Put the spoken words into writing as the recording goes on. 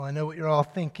Well, I know what you're all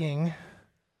thinking.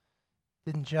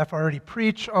 Didn't Jeff already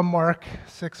preach on Mark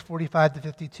 6:45 to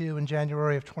 52 in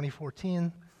January of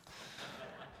 2014?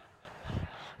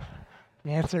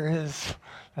 The answer is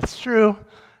that's true.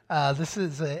 This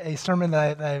is a sermon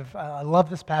that I love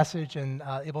this passage and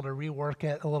able to rework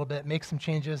it a little bit, make some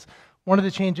changes. One of the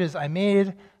changes I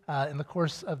made in the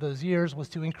course of those years was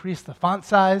to increase the font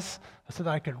size so that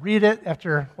I could read it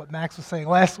after what Max was saying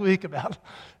last week about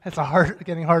it's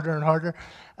getting harder and harder.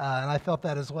 And I felt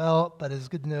that as well, but it's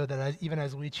good to know that even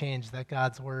as we change, that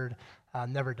God's word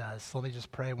never does. So let me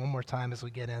just pray one more time as we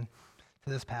get into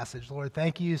this passage. Lord,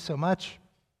 thank you so much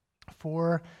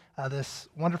for this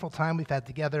wonderful time we've had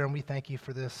together, and we thank you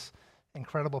for this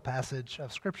incredible passage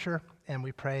of Scripture, and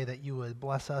we pray that you would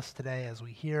bless us today as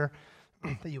we hear,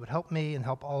 that you would help me and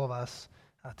help all of us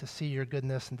to see your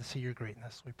goodness and to see your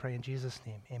greatness. We pray in Jesus'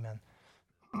 name, amen.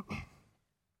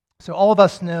 So all of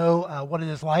us know what it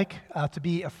is like to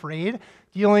be afraid.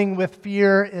 Dealing with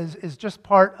fear is just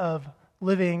part of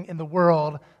living in the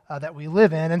world that we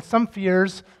live in, and some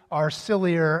fears are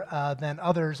sillier than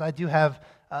others. I do have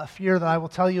a fear that I will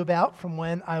tell you about from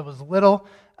when I was little.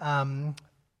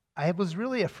 I was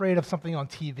really afraid of something on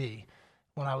TV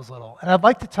when I was little. And I'd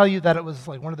like to tell you that it was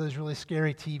like one of those really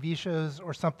scary TV shows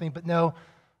or something, but no,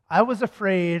 I was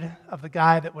afraid of the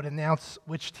guy that would announce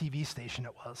which TV station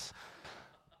it was.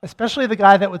 Especially the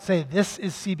guy that would say, "This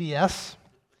is CBS,"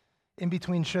 in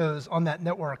between shows on that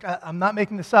network. I'm not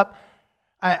making this up.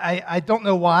 I don't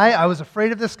know why I was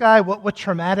afraid of this guy, what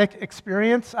traumatic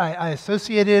experience I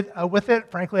associated with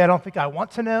it. Frankly, I don't think I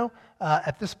want to know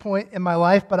at this point in my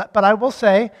life, but I will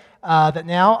say that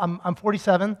now I'm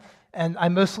 47, and I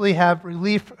mostly have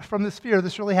relief from this fear.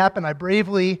 This really happened. I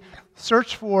bravely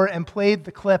searched for and played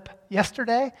the clip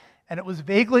yesterday, and it was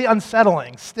vaguely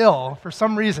unsettling still for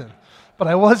some reason, but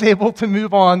I was able to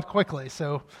move on quickly.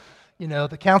 So,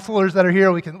 the counselors that are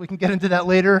here, we can get into that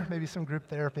later, maybe some group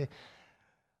therapy.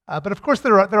 But of course,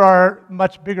 there are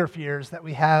much bigger fears that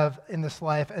we have in this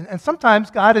life, and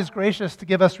sometimes God is gracious to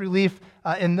give us relief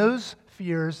in those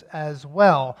fears as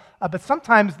well. But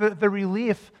sometimes the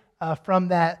relief from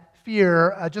that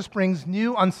fear just brings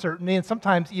new uncertainty and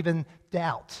sometimes even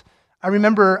doubt. I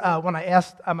remember when I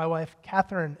asked my wife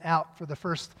Catherine out for the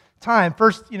first time.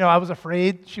 First, I was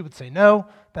afraid she would say no.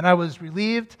 Then I was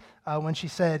relieved when she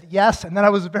said yes, and then I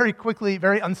was very quickly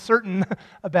very uncertain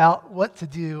about what to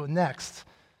do next.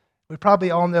 We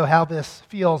probably all know how this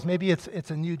feels. Maybe it's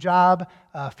a new job,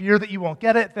 fear that you won't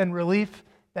get it, then relief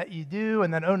that you do,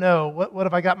 and then, oh no, what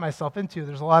have I got myself into?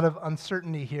 There's a lot of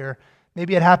uncertainty here.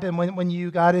 Maybe it happened when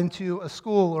you got into a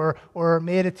school or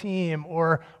made a team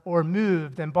or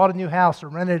moved and bought a new house or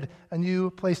rented a new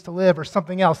place to live or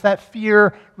something else. That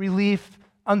fear, relief,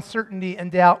 uncertainty,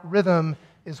 and doubt rhythm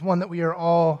is one that we are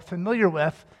all familiar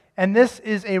with. And this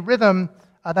is a rhythm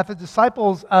that the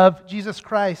disciples of Jesus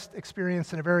Christ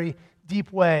experienced in a very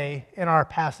deep way in our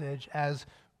passage, as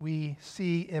we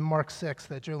see in Mark 6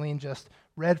 that Jolene just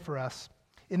read for us.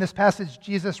 In this passage,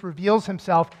 Jesus reveals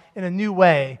himself in a new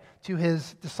way to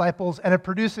his disciples, and it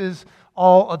produces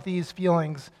all of these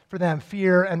feelings for them: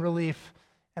 fear and relief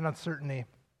and uncertainty.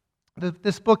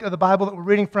 This book of the Bible that we're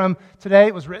reading from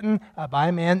today was written by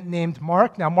a man named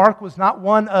Mark. Now, Mark was not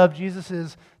one of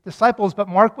Jesus' disciples, but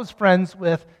Mark was friends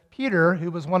with Peter, who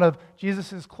was one of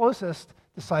Jesus' closest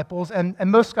disciples, and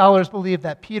most scholars believe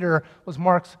that Peter was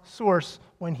Mark's source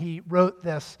when he wrote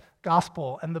this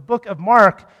gospel. And the book of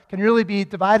Mark can really be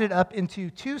divided up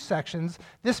into two sections.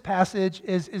 This passage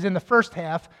is in the first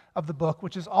half of the book,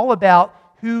 which is all about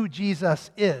who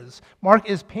Jesus is. Mark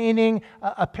is painting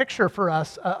a picture for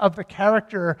us of the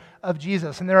character of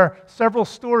Jesus. And there are several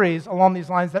stories along these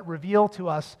lines that reveal to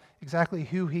us exactly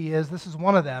who he is. This is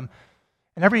one of them.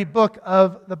 And every book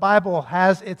of the Bible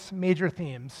has its major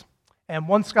themes. And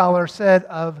one scholar said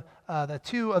of the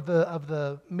two of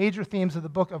the major themes of the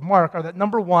book of Mark are that,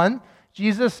 number one,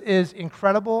 Jesus is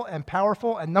incredible and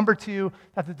powerful, and number two,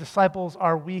 that the disciples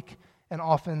are weak and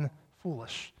often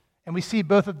foolish. And we see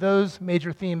both of those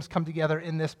major themes come together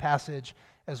in this passage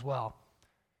as well.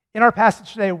 In our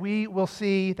passage today, we will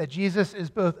see that Jesus is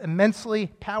both immensely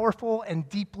powerful and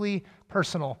deeply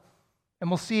personal. And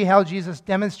we'll see how Jesus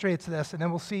demonstrates this, and then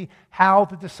we'll see how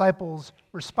the disciples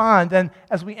respond. And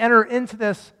as we enter into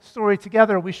this story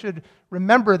together, we should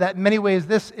remember that in many ways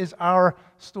this is our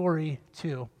story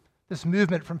too. This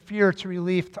movement from fear to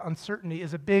relief to uncertainty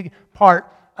is a big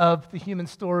part of the human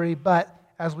story, but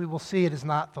as we will see, it is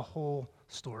not the whole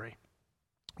story.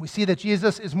 We see that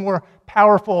Jesus is more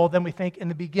powerful than we think in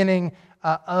the beginning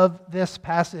of this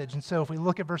passage. And so if we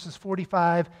look at verses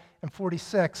 45 and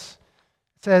 46,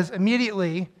 it says,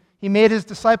 "Immediately he made his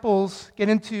disciples get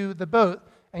into the boat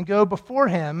and go before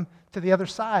him to the other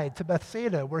side, to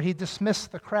Bethsaida, where he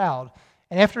dismissed the crowd.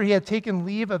 And after he had taken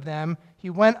leave of them, he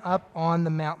went up on the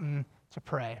mountain to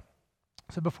pray.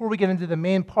 So before we get into the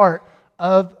main part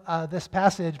of this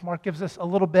passage, Mark gives us a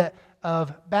little bit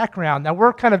of background. Now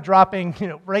we're kind of dropping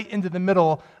right into the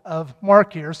middle of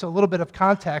Mark here, so a little bit of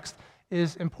context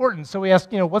is important. So we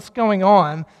ask, what's going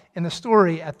on in the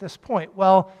story at this point?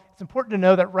 Well, it's important to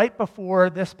know that right before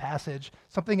this passage,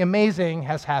 something amazing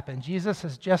has happened. Jesus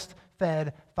has just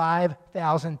fed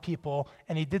 5,000 people,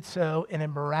 and he did so in a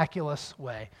miraculous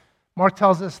way. Mark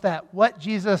tells us that what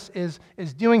Jesus is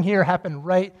doing here happened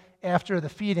right after the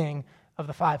feeding of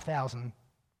the 5,000.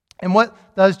 And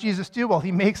what does Jesus do? Well,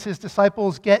 he makes his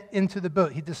disciples get into the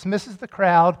boat. He dismisses the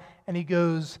crowd, and he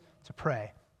goes to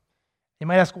pray. You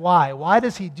might ask why. Why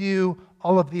does he do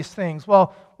all of these things?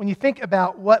 Well, when you think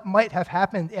about what might have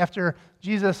happened after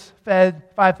Jesus fed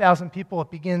 5,000 people,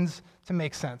 it begins to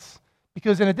make sense.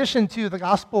 Because in addition to the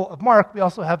Gospel of Mark, we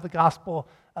also have the Gospel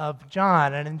of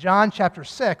John. And in John chapter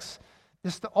 6,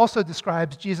 this also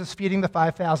describes Jesus feeding the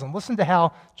 5,000. Listen to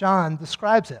how John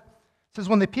describes it. It says,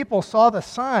 when the people saw the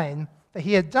sign that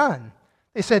he had done,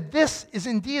 they said, "This is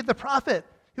indeed the prophet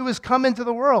who has come into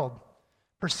the world."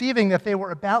 Perceiving that they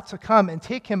were about to come and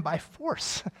take him by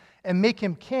force and make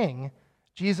him king,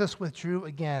 Jesus withdrew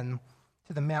again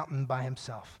to the mountain by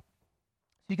himself.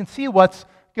 You can see what's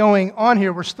going on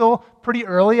here. We're still pretty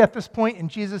early at this point in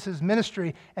Jesus'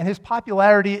 ministry, and his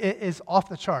popularity is off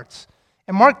the charts.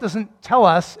 And Mark doesn't tell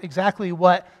us exactly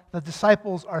what the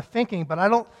disciples are thinking, but I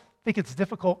don't think it's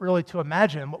difficult really to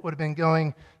imagine what would have been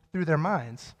going through their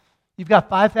minds. You've got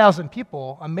 5,000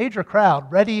 people, a major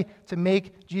crowd, ready to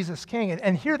make Jesus king.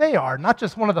 And here they are, not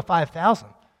just one of the 5,000,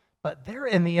 but they're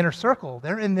in the inner circle.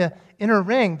 They're in the inner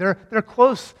ring. They're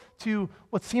close to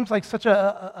what seems like such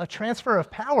a transfer of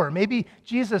power. Maybe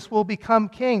Jesus will become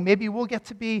king. Maybe we'll get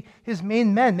to be his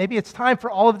main men. Maybe it's time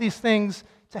for all of these things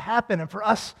to happen and for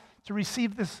us to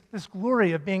receive this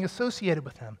glory of being associated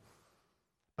with him.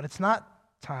 But it's not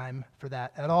time for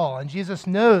that at all. And Jesus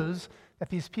knows that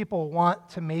these people want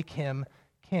to make him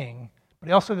king, but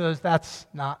he also knows that's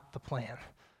not the plan.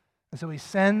 And so he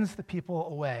sends the people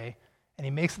away, and he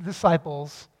makes the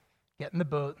disciples get in the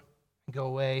boat and go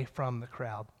away from the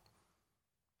crowd.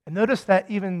 And notice that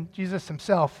even Jesus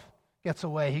himself gets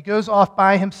away. He goes off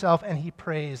by himself and he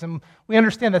prays. And we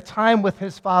understand that time with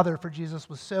his Father for Jesus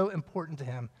was so important to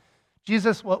him.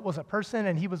 Jesus was a person,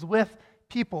 and he was with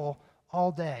people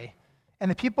all day. And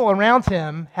the people around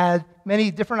him had many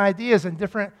different ideas and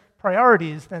different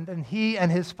priorities than he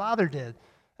and his Father did.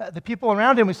 The people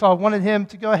around him, we saw, wanted him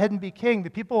to go ahead and be king.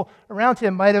 The people around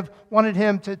him might have wanted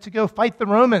him to go fight the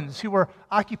Romans who were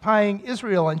occupying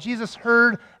Israel. And Jesus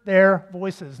heard their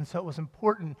voices. And so it was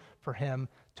important for him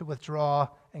to withdraw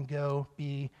and go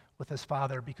be with his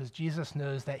Father, because Jesus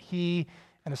knows that he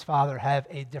and his Father have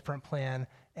a different plan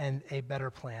and a better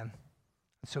plan.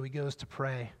 And so he goes to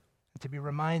pray and to be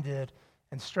reminded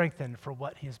and strengthened for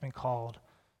what he has been called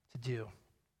to do.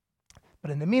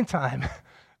 But in the meantime,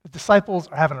 the disciples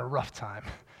are having a rough time.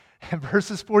 And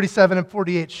verses 47 and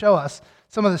 48 show us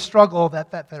some of the struggle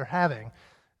that they're having. It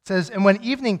says, "And when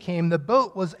evening came, the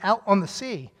boat was out on the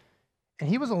sea, and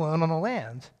he was alone on the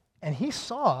land. And he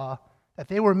saw that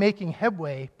they were making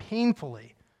headway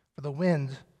painfully, for the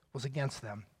wind was against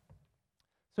them."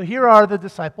 So here are the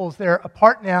disciples. They're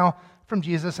apart now from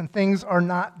Jesus, and things are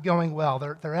not going well.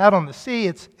 They're out on the sea.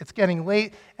 It's getting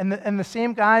late, and the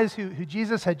same guys who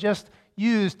Jesus had just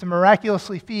used to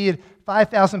miraculously feed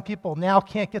 5,000 people now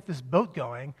can't get this boat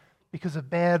going because of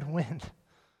bad wind.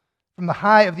 From the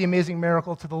high of the amazing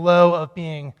miracle to the low of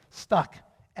being stuck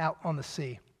out on the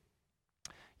sea.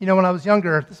 When I was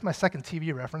younger, this is my second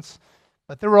TV reference,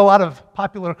 but there were a lot of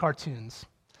popular cartoons.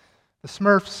 The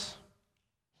Smurfs,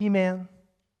 He-Man,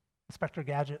 Inspector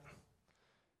Gadget.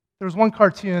 There was one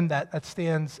cartoon that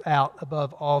stands out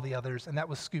above all the others, and that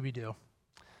was Scooby-Doo.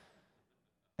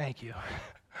 Thank you.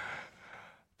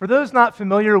 For those not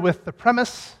familiar with the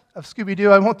premise of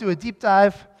Scooby-Doo, I won't do a deep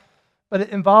dive, but it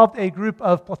involved a group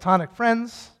of platonic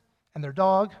friends and their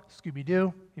dog,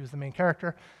 Scooby-Doo. He was the main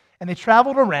character. And they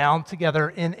traveled around together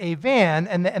in a van,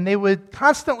 and they would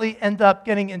constantly end up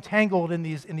getting entangled in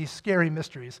these scary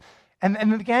mysteries. And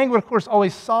the gang would, of course,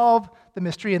 always solve the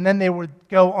mystery, and then they would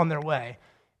go on their way.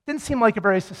 Didn't seem like a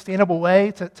very sustainable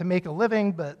way to make a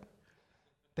living, but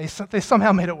they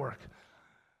somehow made it work.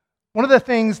 One of the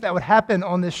things that would happen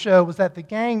on this show was that the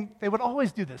gang, they would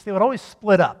always do this. They would always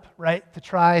split up, right, to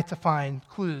try to find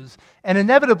clues. And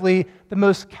inevitably, the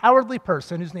most cowardly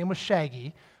person, whose name was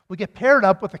Shaggy, would get paired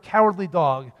up with a cowardly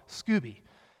dog, Scooby.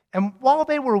 And while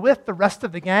they were with the rest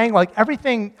of the gang, like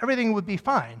everything would be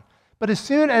fine. But as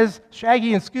soon as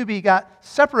Shaggy and Scooby got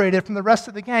separated from the rest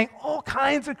of the gang, all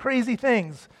kinds of crazy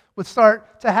things would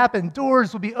start to happen.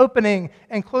 Doors would be opening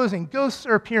and closing. Ghosts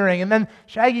are appearing. And then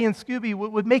Shaggy and Scooby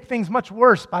would make things much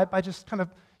worse by just kind of,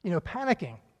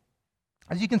 panicking.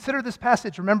 As you consider this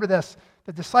passage, remember this.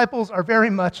 The disciples are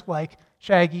very much like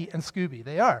Shaggy and Scooby.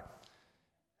 They are.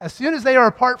 As soon as they are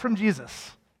apart from Jesus,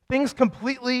 things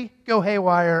completely go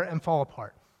haywire and fall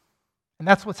apart. And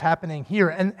that's what's happening here.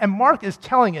 And Mark is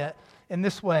telling it in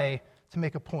this way to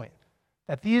make a point,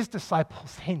 that these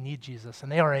disciples, they need Jesus, and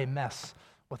they are a mess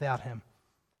without him.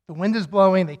 The wind is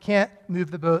blowing. They can't move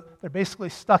the boat. They're basically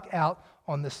stuck out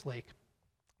on this lake.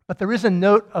 But there is a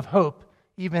note of hope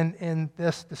even in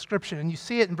this description. And you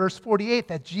see it in verse 48,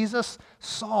 that Jesus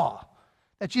saw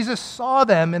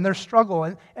them in their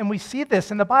struggle. And we see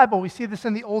this in the Bible. We see this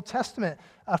in the Old Testament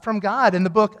from God in the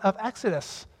book of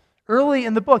Exodus. Early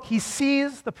in the book, he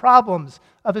sees the problems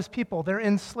of his people. They're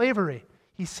in slavery.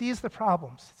 He sees the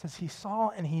problems. It says he saw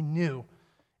and he knew.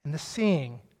 And the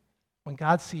seeing, when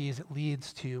God sees, it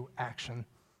leads to action.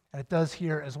 And it does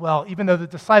here as well, even though the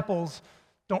disciples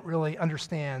don't really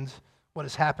understand what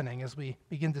is happening, as we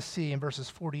begin to see in verses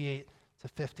 48 to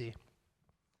 50. It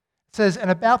says,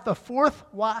 and about the fourth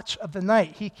watch of the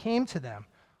night, he came to them,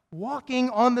 walking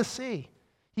on the sea.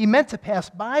 He meant to pass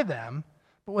by them,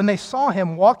 but when they saw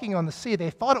him walking on the sea,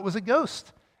 they thought it was a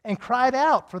ghost and cried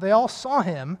out, for they all saw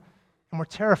him and were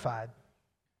terrified.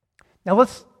 Now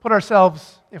let's put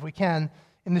ourselves, if we can,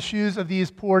 in the shoes of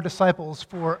these poor disciples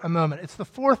for a moment. It's the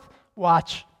fourth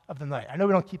watch of the night. I know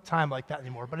we don't keep time like that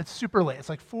anymore, but it's super late. It's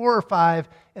like 4 or 5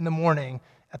 in the morning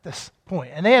at this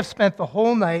point. And they have spent the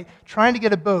whole night trying to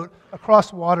get a boat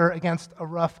across water against a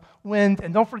rough wind.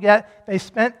 And don't forget, they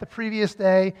spent the previous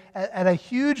day at a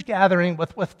huge gathering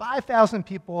with 5,000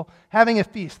 people having a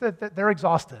feast. They're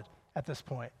exhausted at this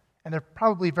point, and they're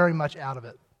probably very much out of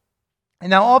it. And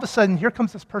now all of a sudden, here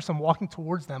comes this person walking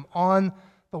towards them on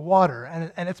the water,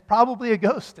 and it's probably a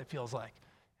ghost, it feels like.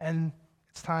 And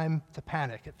it's time to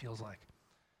panic, it feels like.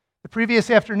 The previous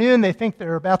afternoon, they think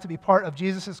they're about to be part of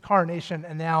Jesus' coronation,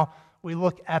 and now we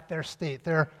look at their state.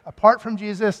 They're apart from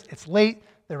Jesus, it's late,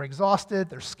 they're exhausted,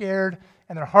 they're scared,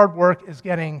 and their hard work is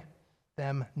getting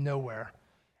them nowhere.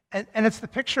 And it's the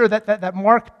picture that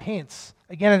Mark paints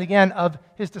again and again of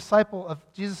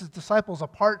Jesus' disciples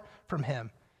apart from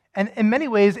him. And in many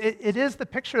ways, it is the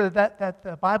picture that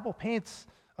the Bible paints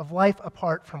of life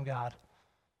apart from God.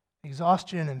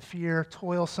 Exhaustion and fear,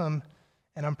 toilsome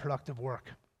and unproductive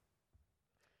work.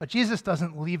 But Jesus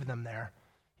doesn't leave them there.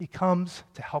 He comes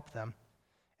to help them.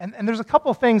 And there's a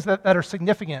couple things that are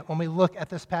significant when we look at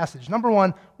this passage. Number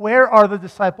one, where are the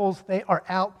disciples? They are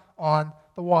out on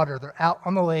the water. They're out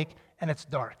on the lake, and it's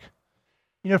dark.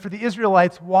 For the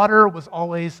Israelites, water was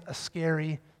always a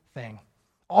scary thing.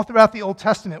 All throughout the Old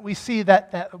Testament, we see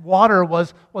that water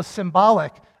was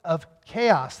symbolic of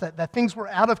chaos, that things were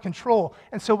out of control.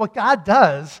 And so what God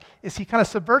does is he kind of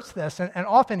subverts this, and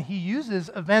often he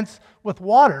uses events with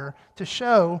water to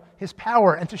show his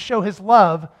power and to show his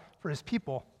love for his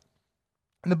people.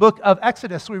 In the book of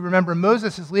Exodus, we remember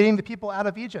Moses is leading the people out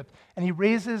of Egypt, and he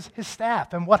raises his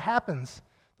staff, and what happens?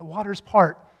 The waters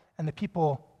part, and the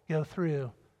people go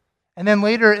through. And then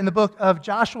later in the book of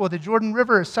Joshua, the Jordan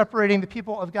River is separating the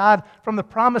people of God from the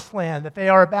promised land that they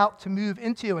are about to move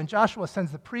into. And Joshua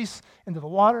sends the priests into the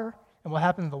water. And what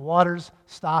happens? The waters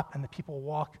stop and the people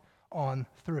walk on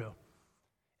through.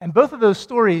 And both of those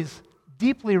stories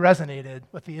deeply resonated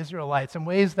with the Israelites in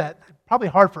ways that are probably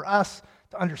hard for us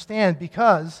to understand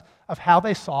because of how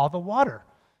they saw the water.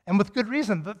 And with good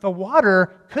reason. The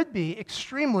water could be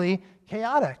extremely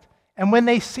chaotic. And when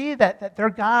they see that their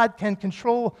God can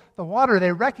control the water,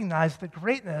 they recognize the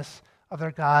greatness of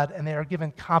their God, and they are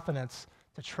given confidence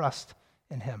to trust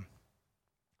in him.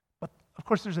 But, of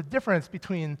course, there's a difference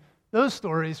between those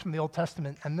stories from the Old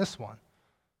Testament and this one.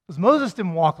 Because Moses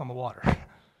didn't walk on the water,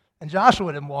 and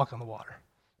Joshua didn't walk on the water.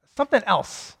 Something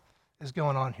else is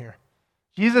going on here.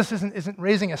 Jesus isn't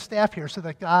raising a staff here so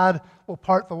that God will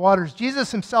part the waters.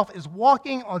 Jesus himself is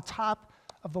walking on top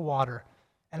of the water.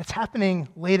 And it's happening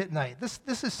late at night.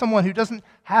 This is someone who doesn't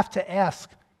have to ask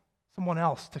someone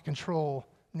else to control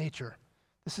nature.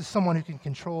 This is someone who can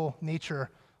control nature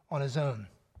on his own.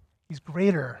 He's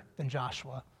greater than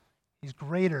Joshua. He's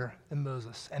greater than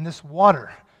Moses. And this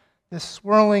water, this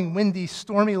swirling, windy,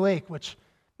 stormy lake, which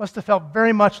must have felt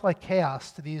very much like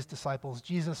chaos to these disciples,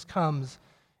 Jesus comes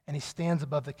and he stands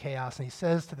above the chaos and he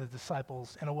says to the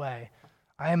disciples, in a way,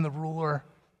 I am the ruler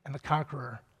and the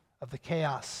conqueror of the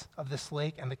chaos of this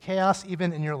lake and the chaos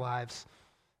even in your lives.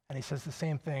 And he says the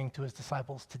same thing to his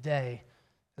disciples today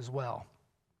as well.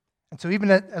 And so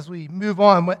even as we move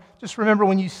on, just remember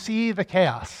when you see the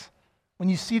chaos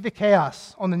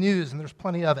on the news, and there's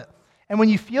plenty of it, and when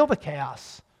you feel the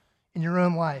chaos in your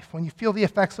own life, when you feel the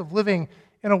effects of living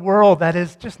in a world that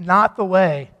is just not the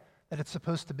way that it's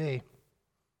supposed to be,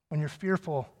 when you're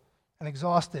fearful and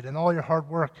exhausted and all your hard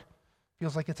work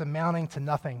feels like it's amounting to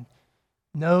nothing,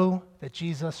 know that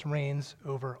Jesus reigns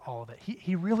over all of it.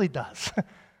 He really does,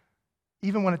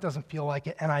 even when it doesn't feel like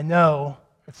it. And I know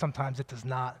that sometimes it does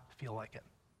not feel like it,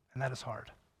 and that is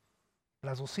hard.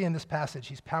 But as we'll see in this passage,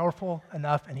 he's powerful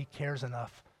enough and he cares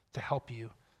enough to help you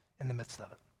in the midst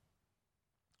of it.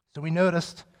 So we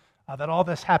noticed that all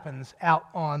this happens out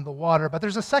on the water. But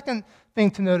there's a second thing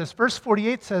to notice. Verse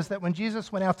 48 says that when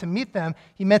Jesus went out to meet them,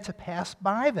 he meant to pass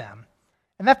by them.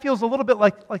 And that feels a little bit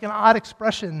like an odd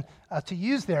expression to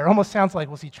use there. It almost sounds like,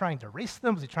 was he trying to race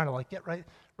them? Was he trying to get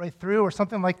right through or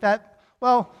something like that?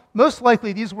 Well, most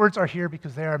likely these words are here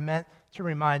because they are meant to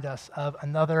remind us of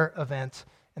another event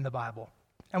in the Bible.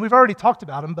 And we've already talked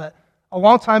about him, but a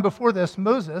long time before this,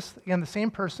 Moses, again, the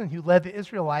same person who led the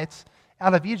Israelites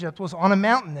out of Egypt, was on a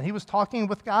mountain, and he was talking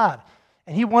with God,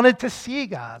 and he wanted to see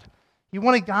God. He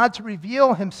wanted God to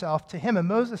reveal himself to him, and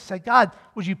Moses said, God,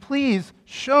 would you please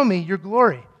show me your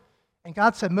glory? And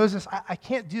God said, Moses, I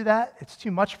can't do that. It's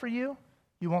too much for you.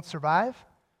 You won't survive.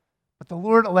 But the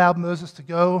Lord allowed Moses to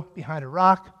go behind a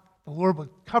rock. The Lord would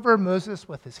cover Moses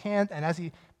with his hand, and as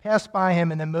he passed by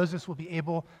him, and then Moses will be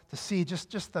able to see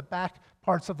just the back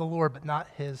parts of the Lord, but not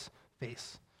his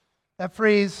face. That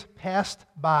phrase, passed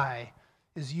by,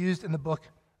 is used in the book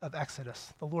of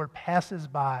Exodus. The Lord passes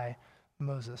by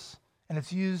Moses. And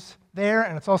it's used there,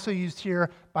 and it's also used here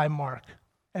by Mark.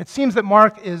 And it seems that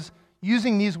Mark is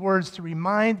using these words to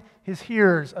remind his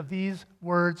hearers of these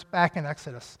words back in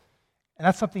Exodus. And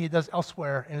that's something he does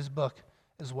elsewhere in his book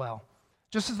as well.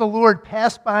 Just as the Lord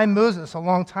passed by Moses a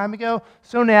long time ago,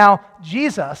 so now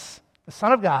Jesus, the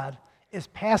Son of God, is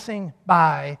passing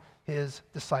by his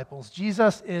disciples.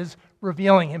 Jesus is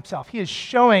revealing himself. He is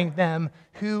showing them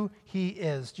who he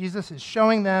is. Jesus is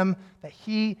showing them that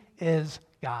he is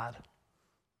God.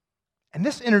 And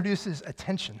this introduces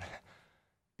attention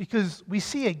because we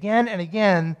see again and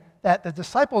again that the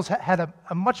disciples had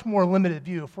a much more limited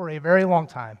view for a very long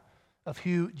time of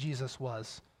who Jesus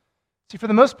was. See, for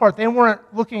the most part, they weren't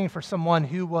looking for someone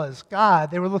who was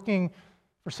God. They were looking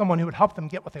for someone who would help them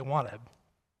get what they wanted.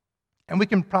 And we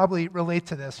can probably relate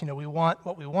to this. We want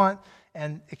what we want,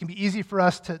 and it can be easy for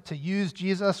us to use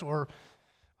Jesus or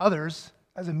others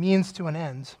as a means to an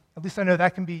end. At least I know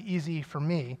that can be easy for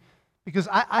me because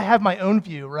I have my own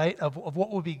view, right, of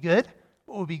what would be good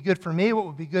for me, what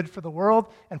would be good for the world.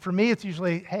 And for me, it's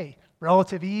usually, hey,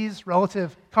 relative ease,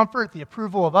 relative comfort, the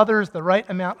approval of others, the right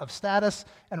amount of status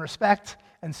and respect,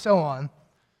 and so on.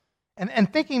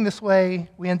 And thinking this way,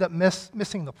 we end up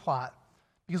missing the plot.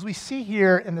 Because we see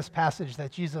here in this passage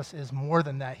that Jesus is more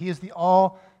than that. He is the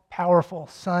all-powerful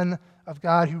Son of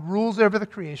God who rules over the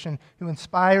creation, who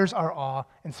inspires our awe,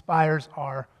 inspires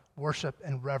our worship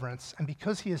and reverence. And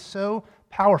because he is so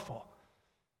powerful,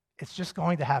 it's just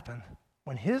going to happen.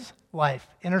 When his life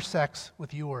intersects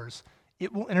with yours,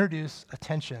 it will introduce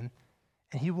attention,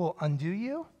 and he will undo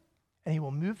you, and he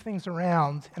will move things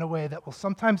around in a way that will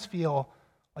sometimes feel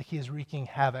like he is wreaking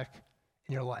havoc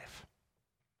in your life.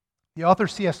 The author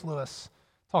C.S. Lewis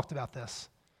talked about this,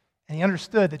 and he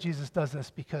understood that Jesus does this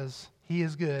because he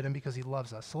is good and because he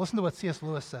loves us. So listen to what C.S.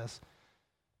 Lewis says.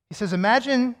 He says,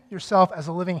 imagine yourself as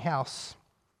a living house.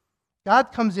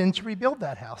 God comes in to rebuild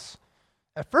that house.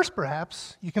 At first,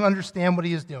 perhaps, you can understand what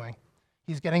he is doing.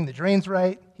 He's getting the drains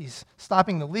right, he's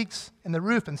stopping the leaks in the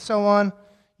roof, and so on.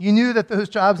 You knew that those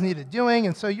jobs needed doing,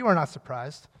 and so you are not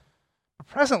surprised. But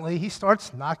presently, he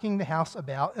starts knocking the house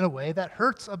about in a way that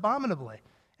hurts abominably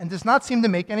and does not seem to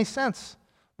make any sense.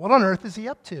 What on earth is he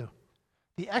up to?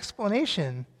 The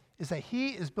explanation is that he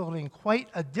is building quite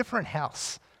a different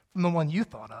house from the one you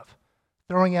thought of,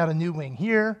 throwing out a new wing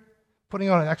here, putting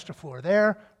on an extra floor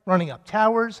there, running up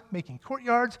towers, making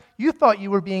courtyards. You thought you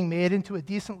were being made into a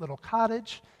decent little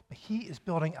cottage, but he is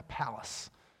building a palace,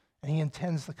 and he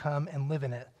intends to come and live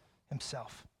in it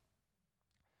himself.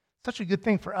 Such a good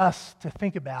thing for us to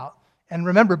think about. And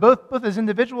remember, both as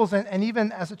individuals and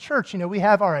even as a church, we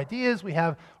have our ideas, we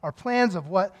have our plans of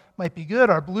what might be good,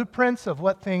 our blueprints of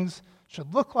what things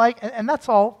should look like, and that's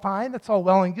all fine, that's all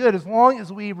well and good, as long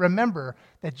as we remember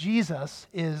that Jesus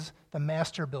is the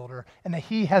master builder and that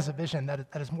he has a vision that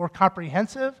is more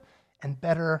comprehensive and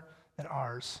better than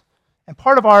ours. And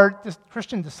part of our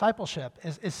Christian discipleship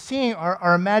is seeing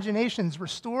our imaginations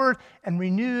restored and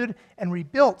renewed and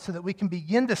rebuilt so that we can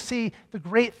begin to see the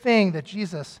great thing that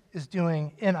Jesus is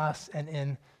doing in us and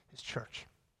in his church.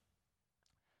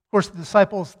 course, the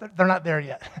disciples, they're not there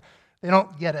yet. They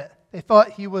don't get it. They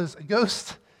thought he was a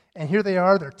ghost, and here they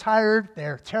are. They're tired.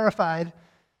 They're terrified.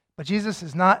 But Jesus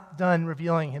is not done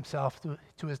revealing himself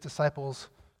to his disciples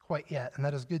quite yet, and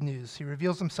that is good news. He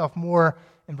reveals himself more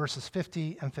in verses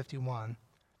 50 and 51.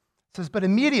 It says, "But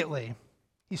immediately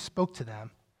he spoke to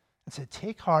them and said,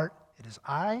 'Take heart, it is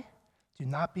I, do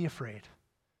not be afraid.'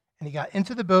 And he got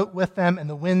into the boat with them, and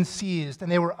the wind ceased, and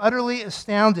they were utterly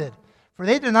astounded, for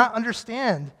they did not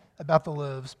understand about the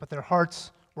loaves, but their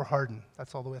hearts were hardened."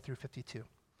 That's all the way through 52.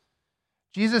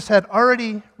 Jesus had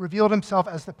already revealed himself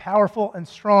as the powerful and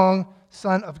strong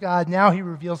Son of God. Now he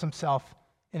reveals himself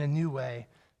in a new way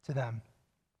to them.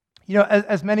 You know,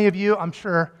 as many of you, I'm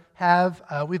sure, have,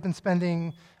 we've been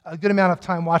spending a good amount of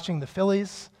time watching the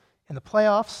Phillies in the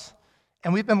playoffs,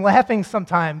 and we've been laughing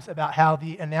sometimes about how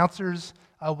the announcers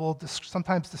will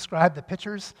sometimes describe the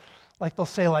pitchers. Like they'll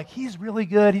say, like, he's really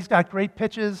good, he's got great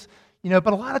pitches,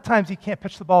 but a lot of times he can't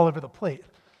pitch the ball over the plate.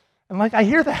 And like, I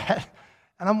hear that,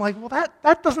 and I'm like, well,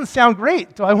 that doesn't sound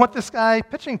great. Do I want this guy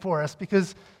pitching for us?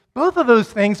 Because both of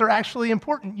those things are actually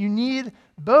important. You need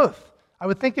both. I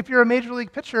would think if you're a major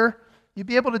league pitcher, you'd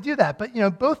be able to do that. But,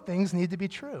 both things need to be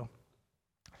true.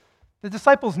 The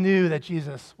disciples knew that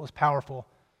Jesus was powerful,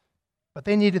 but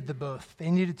they needed the both.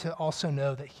 They needed to also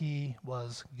know that he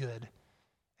was good.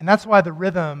 And that's why the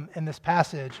rhythm in this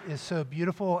passage is so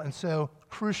beautiful and so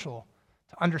crucial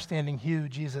to understanding who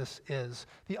Jesus is.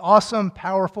 The awesome,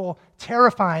 powerful,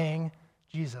 terrifying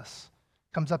Jesus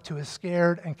comes up to his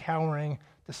scared and cowering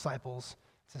disciples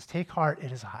and says, "Take heart,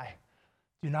 it is I.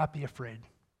 Do not be afraid."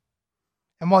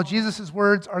 And while Jesus'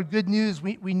 words are good news,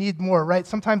 we need more, right?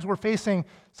 Sometimes we're facing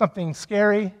something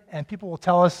scary, and people will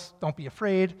tell us, "Don't be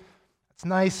afraid." It's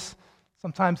nice.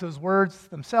 Sometimes those words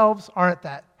themselves aren't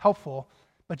that helpful.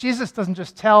 But Jesus doesn't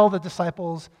just tell the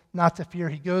disciples not to fear.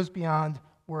 He goes beyond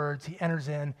words. He enters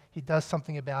in. He does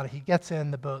something about it. He gets in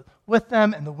the boat with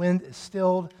them, and the wind is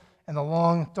stilled, and the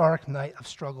long, dark night of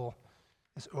struggle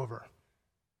is over.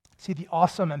 See, the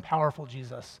awesome and powerful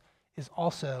Jesus is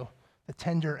also the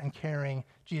tender and caring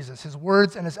Jesus. His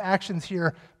words and his actions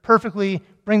here perfectly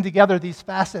bring together these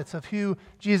facets of who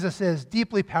Jesus is: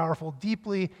 deeply powerful,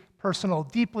 deeply personal,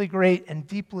 deeply great, and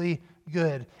deeply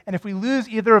good. And if we lose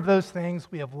either of those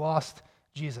things, we have lost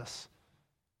Jesus.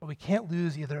 But we can't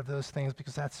lose either of those things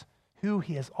because that's who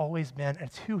he has always been, and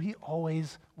it's who he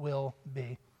always will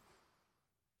be.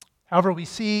 However, we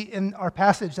see in our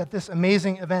passage that this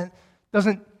amazing event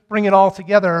doesn't bring it all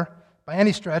together by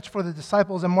any stretch for the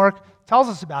disciples, and Mark tells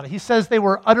us about it. He says they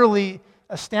were utterly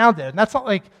astounded. And that's not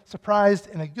like surprised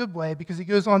in a good way, because he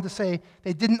goes on to say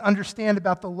they didn't understand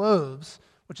about the loaves,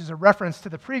 which is a reference to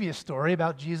the previous story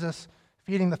about Jesus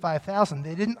feeding the 5,000.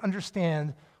 They didn't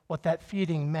understand what that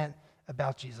feeding meant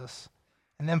about Jesus.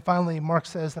 And then finally, Mark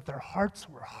says that their hearts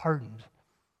were hardened.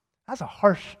 That's a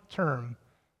harsh term,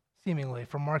 seemingly,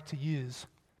 for Mark to use,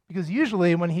 because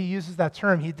usually when he uses that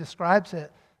term, he describes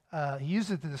it. He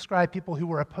uses it to describe people who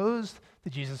were opposed to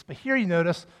Jesus. But here you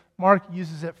notice Mark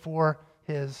uses it for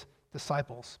his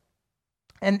disciples.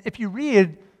 And if you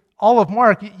read all of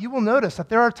Mark, you will notice that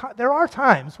there are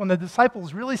times when the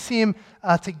disciples really seem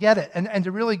to get it and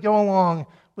to really go along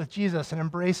with Jesus and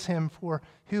embrace him for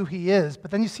who he is.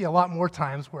 But then you see a lot more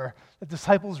times where the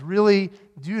disciples really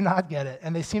do not get it,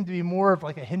 and they seem to be more of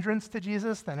like a hindrance to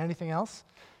Jesus than anything else.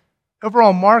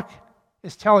 Overall, Mark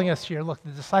is telling us here, look,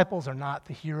 the disciples are not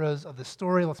the heroes of the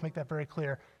story. Let's make that very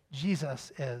clear.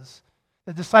 Jesus is.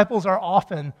 The disciples are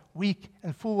often weak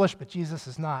and foolish, but Jesus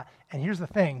is not. And here's the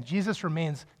thing, Jesus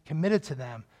remains committed to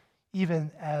them,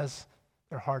 even as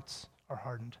their hearts are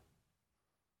hardened.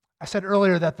 I said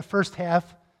earlier that the first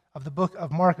half of the book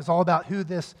of Mark is all about who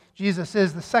this Jesus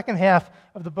is. The second half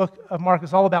of the book of Mark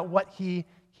is all about what he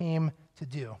came to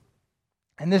do.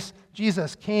 And this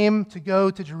Jesus came to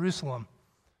go to Jerusalem,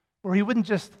 where he wouldn't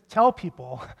just tell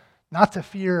people not to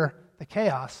fear the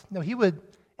chaos. No, he would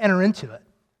enter into it.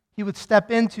 He would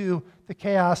step into the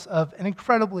chaos of an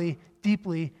incredibly,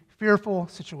 deeply fearful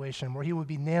situation where he would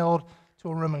be nailed to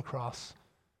a Roman cross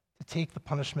to take the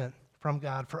punishment from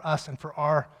God for us and for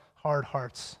our hard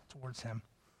hearts towards him.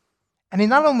 And he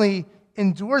not only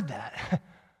endured that,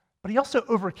 but he also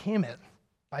overcame it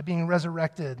by being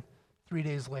resurrected 3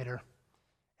 days later.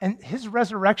 And his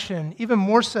resurrection, even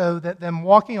more so than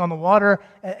walking on the water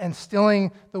and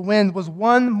stilling the wind, was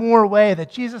one more way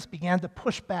that Jesus began to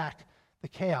push back the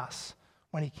chaos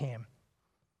when he came.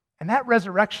 And that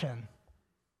resurrection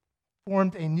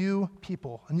formed a new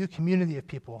people, a new community of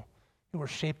people who were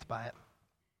shaped by it.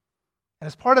 And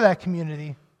as part of that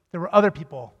community, there were other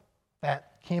people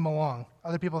that came along,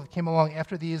 other people that came along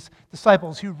after these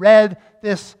disciples who read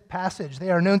this passage. They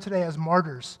are known today as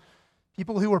martyrs,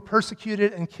 people who were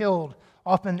persecuted and killed,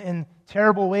 often in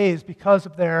terrible ways because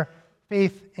of their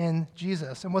faith in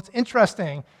Jesus. And what's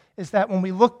interesting is that when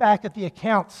we look back at the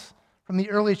accounts from the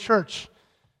early church,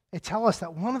 they tell us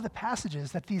that one of the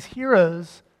passages that these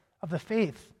heroes of the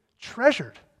faith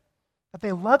treasured, that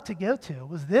they loved to go to,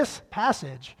 was this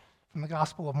passage from the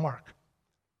Gospel of Mark.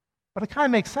 But it kind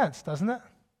of makes sense, doesn't it?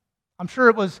 I'm sure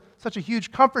it was such a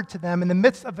huge comfort to them in the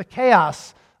midst of the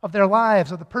chaos of their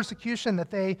lives, of the persecution that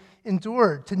they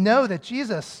endured, to know that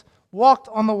Jesus walked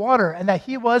on the water and that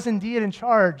he was indeed in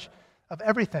charge of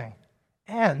everything.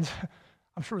 And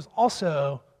I'm sure it was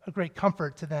also a great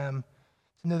comfort to them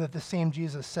to know that the same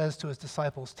Jesus says to his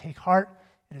disciples, "Take heart,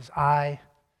 it is I,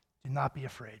 do not be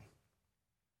afraid."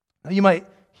 Now, you might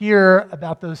hear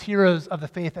about those heroes of the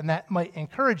faith, and that might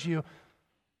encourage you.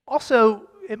 Also,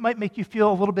 it might make you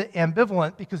feel a little bit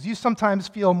ambivalent because you sometimes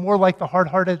feel more like the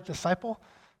hard-hearted disciple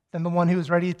than the one who is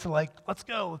ready to let's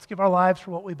go, let's give our lives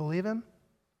for what we believe in.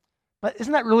 But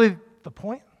isn't that really the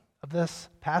point of this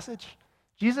passage?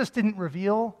 Jesus didn't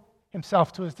reveal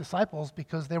himself to his disciples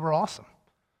because they were awesome.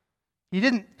 He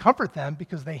didn't comfort them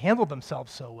because they handled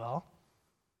themselves so well.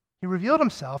 He revealed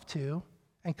himself to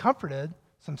and comforted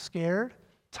some scared,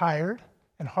 tired,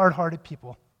 and hard-hearted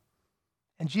people.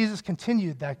 And Jesus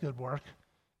continued that good work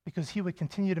because he would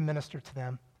continue to minister to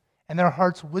them, and their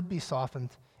hearts would be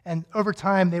softened. And over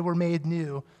time, they were made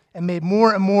new and made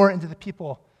more and more into the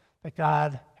people that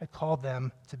God had called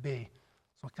them to be.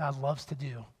 It's what God loves to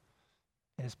do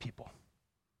in his people.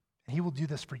 And he will do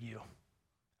this for you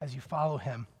as you follow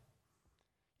him.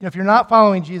 If you're not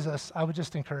following Jesus, I would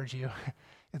just encourage you.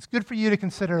 It's good for you to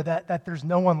consider that there's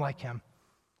no one like him.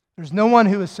 There's no one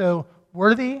who is so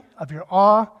worthy of your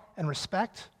awe and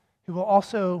respect, who will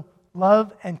also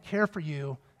love and care for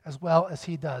you as well as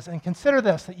he does. And consider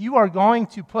this, that you are going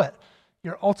to put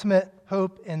your ultimate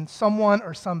hope in someone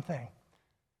or something.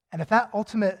 And if that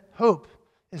ultimate hope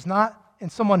is not in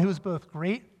someone who is both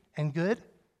great and good,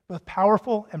 both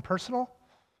powerful and personal,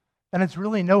 then it's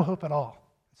really no hope at all.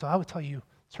 So I would tell you,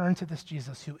 turn to this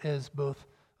Jesus who is both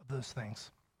of those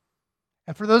things.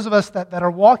 And for those of us that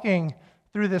are walking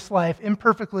through this life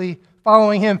imperfectly,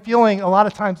 following him, feeling a lot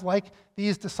of times like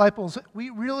these disciples, we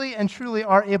really and truly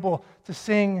are able to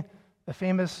sing the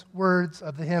famous words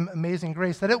of the hymn Amazing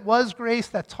Grace, that it was grace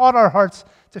that taught our hearts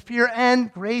to fear,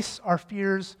 and grace our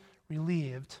fears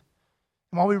relieved.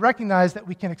 And while we recognize that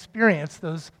we can experience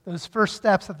those first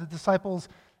steps that the disciples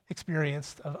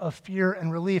experienced of fear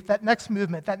and relief, that next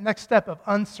movement, that next step of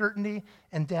uncertainty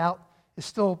and doubt is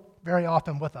still very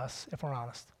often with us, if we're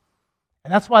honest.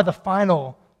 And that's why the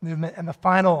final movement and the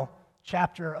final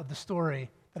chapter of the story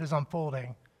that is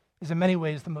unfolding is in many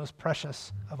ways the most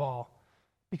precious of all.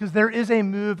 Because there is a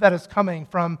move that is coming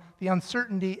from the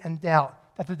uncertainty and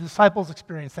doubt that the disciples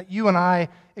experienced, that you and I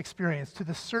experienced, to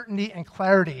the certainty and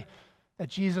clarity that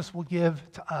Jesus will give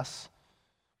to us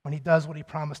when he does what he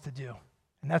promised to do.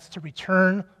 And that's to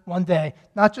return one day,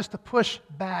 not just to push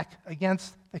back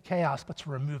against the chaos, but to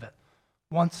remove it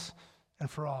once and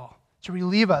for all. To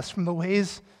relieve us from the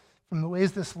ways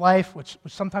this life, which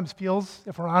sometimes feels,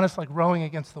 if we're honest, like rowing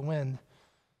against the wind,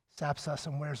 saps us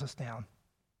and wears us down.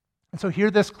 And so hear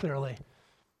this clearly.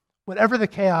 Whatever the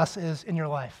chaos is in your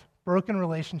life, broken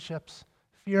relationships,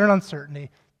 fear and uncertainty,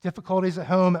 difficulties at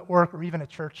home, at work, or even at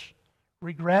church,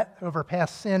 regret over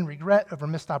past sin, regret over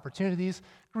missed opportunities,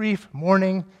 grief,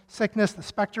 mourning, sickness, the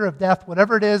specter of death,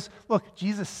 whatever it is, look,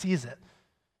 Jesus sees it,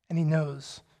 and he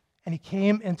knows. And he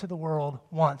came into the world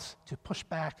once to push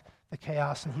back the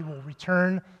chaos, and he will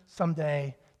return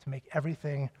someday to make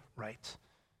everything right.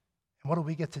 And what do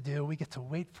we get to do? We get to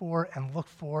wait for and look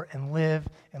for and live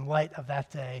in light of that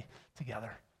day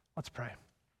together. Let's pray.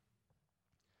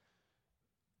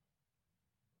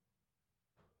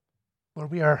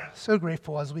 Lord, we are so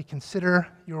grateful as we consider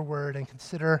your word and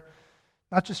consider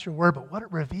not just your word, but what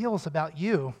it reveals about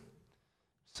you.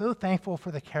 So thankful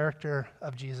for the character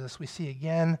of Jesus. We see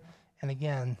again and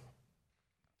again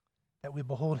that we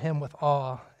behold him with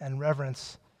awe and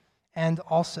reverence, and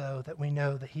also that we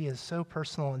know that he is so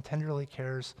personal and tenderly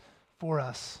cares for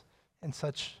us in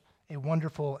such a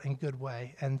wonderful and good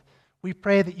way. And we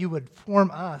pray that you would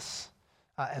form us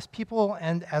as people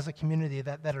and as a community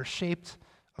that are shaped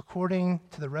according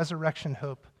to the resurrection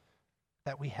hope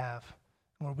that we have.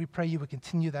 Lord, we pray you would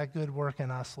continue that good work in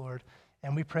us, Lord,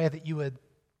 and we pray that you would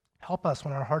help us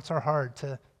when our hearts are hard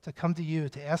to come to you,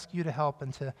 to ask you to help,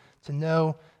 and to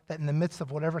know that in the midst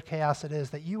of whatever chaos it is,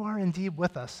 that you are indeed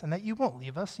with us, and that you won't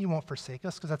leave us, you won't forsake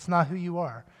us, because that's not who you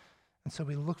are. And so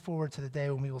we look forward to the day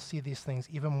when we will see these things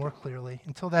even more clearly.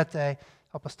 Until that day,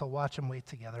 help us to watch and wait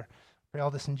together. Pray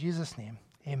all this in Jesus' name.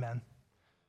 Amen.